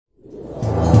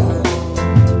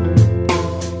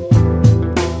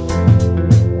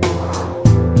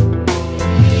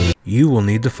you will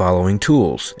need the following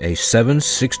tools: a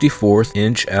 7/64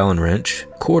 inch Allen wrench,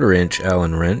 1/4 inch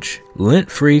Allen wrench,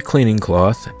 lint-free cleaning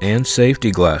cloth, and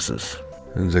safety glasses.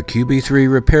 The QB3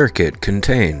 Repair Kit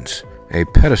contains a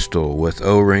pedestal with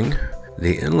O-ring,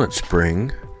 the inlet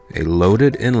spring, a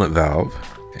loaded inlet valve,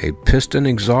 a piston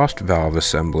exhaust valve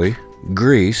assembly,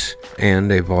 grease,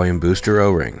 and a volume booster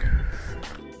O-ring.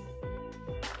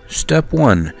 Step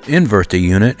 1. Invert the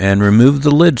unit and remove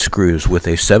the lid screws with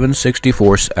a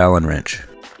 7/64 Allen wrench.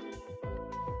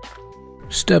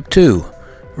 Step 2.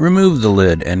 Remove the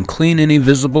lid and clean any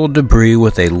visible debris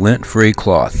with a lint-free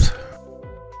cloth.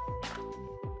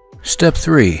 Step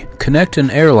 3. Connect an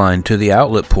air line to the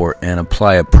outlet port and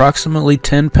apply approximately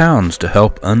 10 pounds to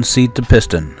help unseat the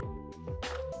piston.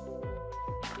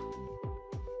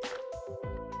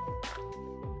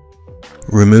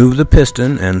 Remove the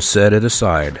piston and set it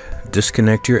aside.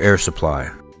 Disconnect your air supply.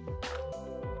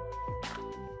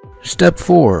 Step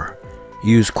 4.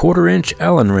 Use 1/4 inch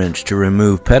Allen wrench to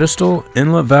remove pedestal,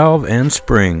 inlet valve, and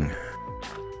spring.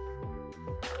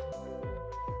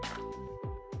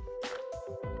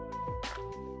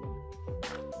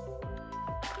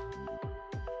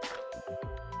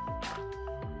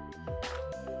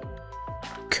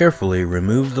 Carefully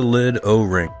remove the lid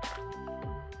O-ring.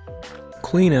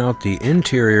 Clean out the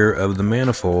interior of the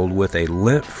manifold with a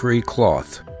lint-free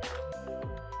cloth.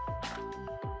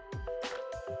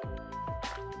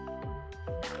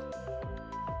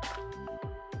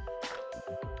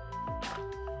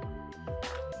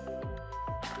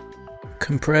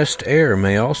 Compressed air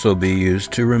may also be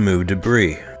used to remove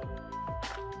debris.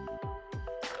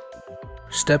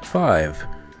 Step 5.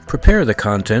 Prepare the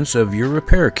contents of your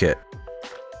repair kit.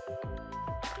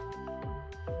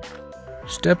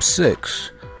 Step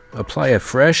 6. Apply a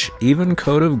fresh, even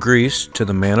coat of grease to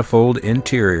the manifold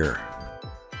interior.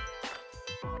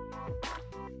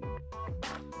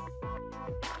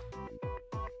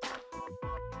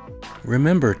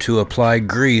 Remember to apply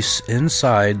grease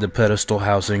inside the pedestal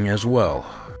housing as well.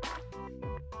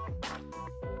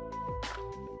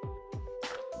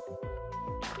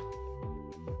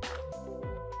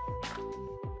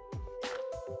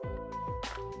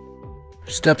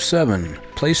 Step 7.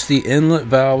 Place the inlet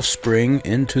valve spring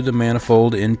into the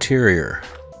manifold interior.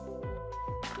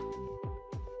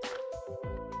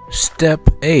 Step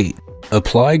 8.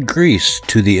 Apply grease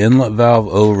to the inlet valve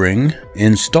O-ring,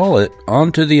 install it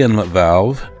onto the inlet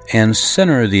valve, and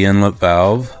center the inlet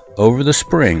valve over the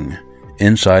spring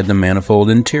inside the manifold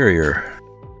interior.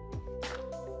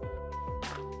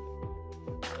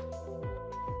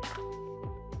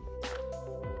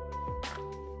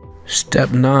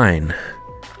 Step 9.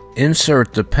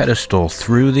 Insert the pedestal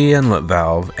through the inlet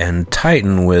valve and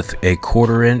tighten with a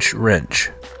 1/4 inch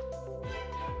wrench.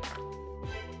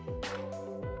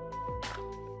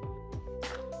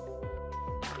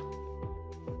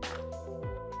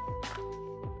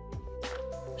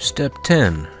 Step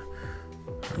 10.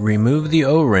 Remove the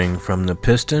O-ring from the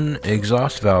piston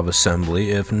exhaust valve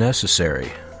assembly if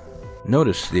necessary.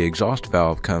 Notice the exhaust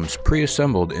valve comes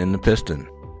pre-assembled in the piston.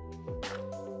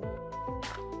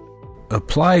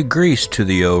 Apply grease to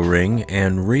the O-ring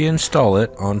and reinstall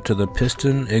it onto the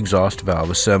piston exhaust valve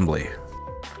assembly.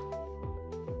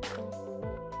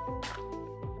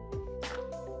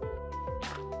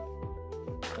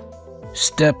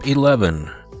 Step 11.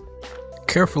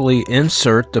 Carefully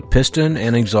insert the piston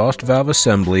and exhaust valve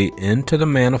assembly into the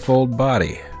manifold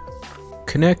body.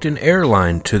 Connect an air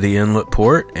line to the inlet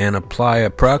port and apply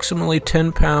approximately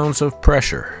 10 pounds of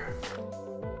pressure.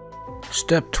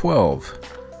 Step 12.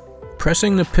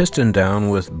 Pressing the piston down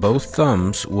with both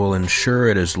thumbs will ensure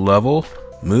it is level,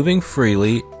 moving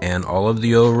freely, and all of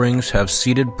the O-rings have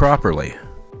seated properly.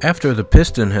 After the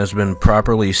piston has been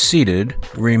properly seated,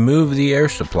 remove the air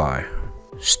supply.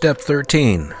 Step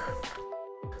 13.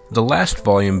 The last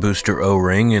volume booster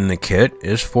O-ring in the kit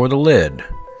is for the lid.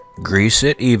 Grease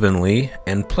it evenly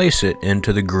and place it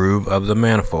into the groove of the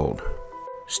manifold.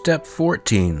 Step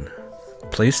 14.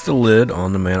 Place the lid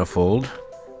on the manifold,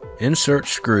 insert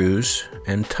screws,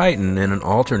 and tighten in an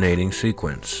alternating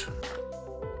sequence.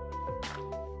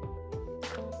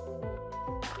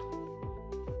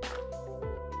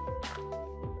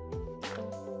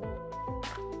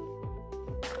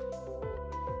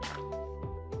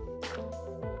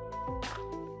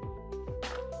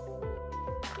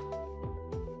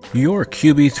 Your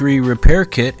QB3 Repair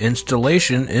Kit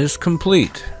installation is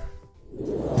complete.